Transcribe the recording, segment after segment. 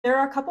There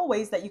are a couple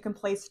ways that you can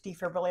place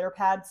defibrillator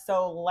pads,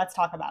 so let's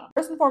talk about them.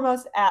 First and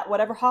foremost, at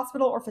whatever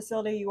hospital or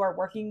facility you are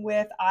working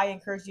with, I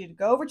encourage you to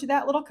go over to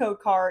that little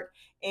code card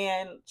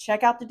and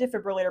check out the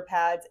defibrillator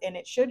pads, and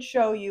it should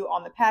show you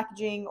on the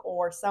packaging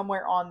or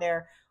somewhere on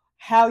there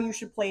how you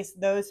should place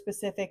those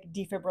specific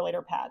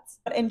defibrillator pads.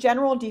 But in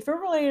general,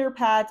 defibrillator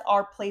pads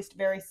are placed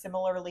very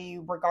similarly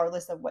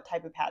regardless of what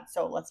type of pad.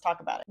 So let's talk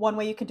about it. One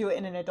way you could do it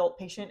in an adult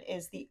patient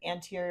is the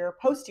anterior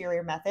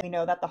posterior method. We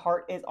know that the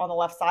heart is on the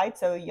left side.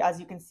 So as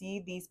you can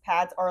see, these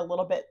pads are a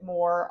little bit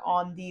more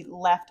on the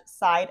left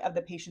side of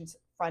the patient's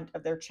front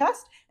of their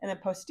chest, and then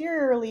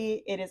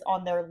posteriorly it is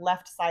on their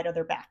left side of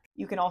their back.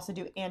 You can also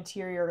do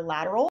anterior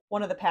lateral.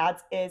 One of the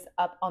pads is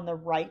up on the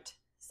right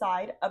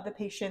side of the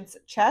patient's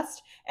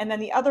chest, and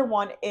then the other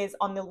one is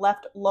on the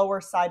left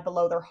lower side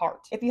below their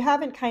heart. If you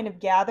haven't kind of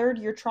gathered,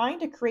 you're trying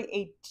to create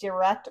a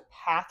direct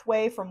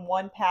pathway from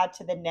one pad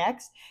to the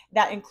next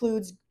that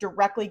includes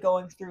directly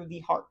going through the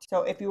heart.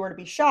 So if you were to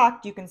be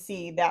shocked, you can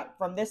see that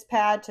from this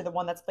pad to the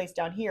one that's placed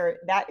down here,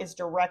 that is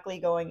directly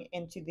going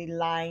into the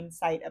line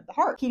site of the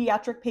heart.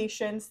 Pediatric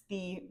patients,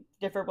 the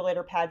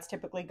defibrillator pads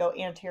typically go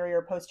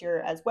anterior,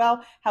 posterior as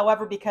well.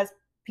 However, because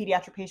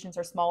pediatric patients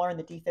are smaller and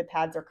the defib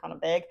pads are kind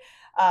of big,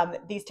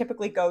 these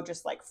typically go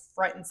just like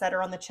front and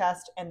center on the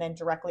chest and then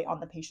directly on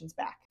the patient's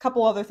back. A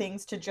couple other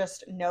things to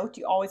just note: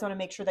 you always want to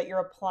make sure that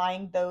you're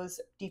applying those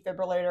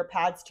defibrillator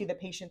pads to the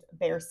patient's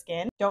bare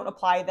skin. Don't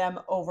apply them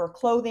over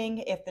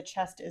clothing. If the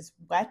chest is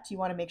wet, you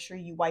want to make sure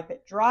you wipe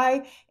it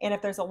dry. And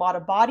if there's a lot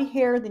of body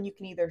hair, then you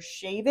can either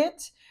shave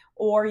it,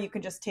 or you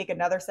can just take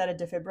another set of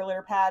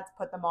defibrillator pads,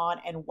 put them on,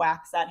 and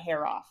wax that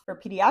hair off. For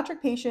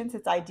pediatric patients,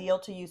 it's ideal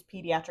to use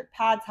pediatric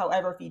pads.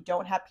 However, if you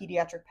don't have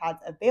pediatric pads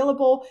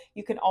available,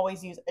 you can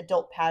always use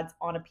adult pads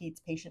on a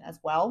peds patient as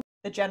well.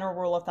 The general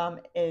rule of thumb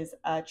is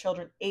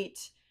children 8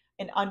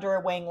 and under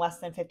weighing less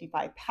than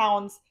 55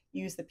 pounds,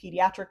 use the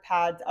pediatric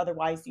pads.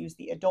 Otherwise, use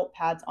the adult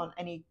pads on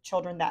any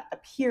children that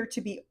appear to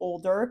be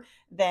older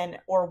than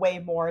or weigh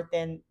more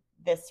than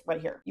this right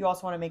here. You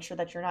also want to make sure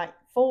that you're not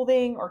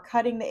folding or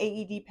cutting the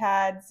AED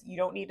pads. You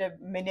don't need to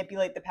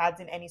manipulate the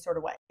pads in any sort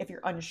of way. If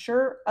you're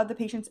unsure of the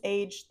patient's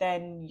age,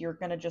 then you're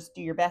going to just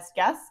do your best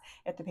guess.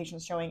 If the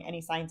patient's showing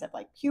any signs of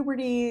like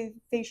puberty,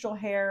 facial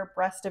hair,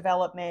 breast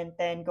development,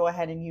 then go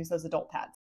ahead and use those adult pads.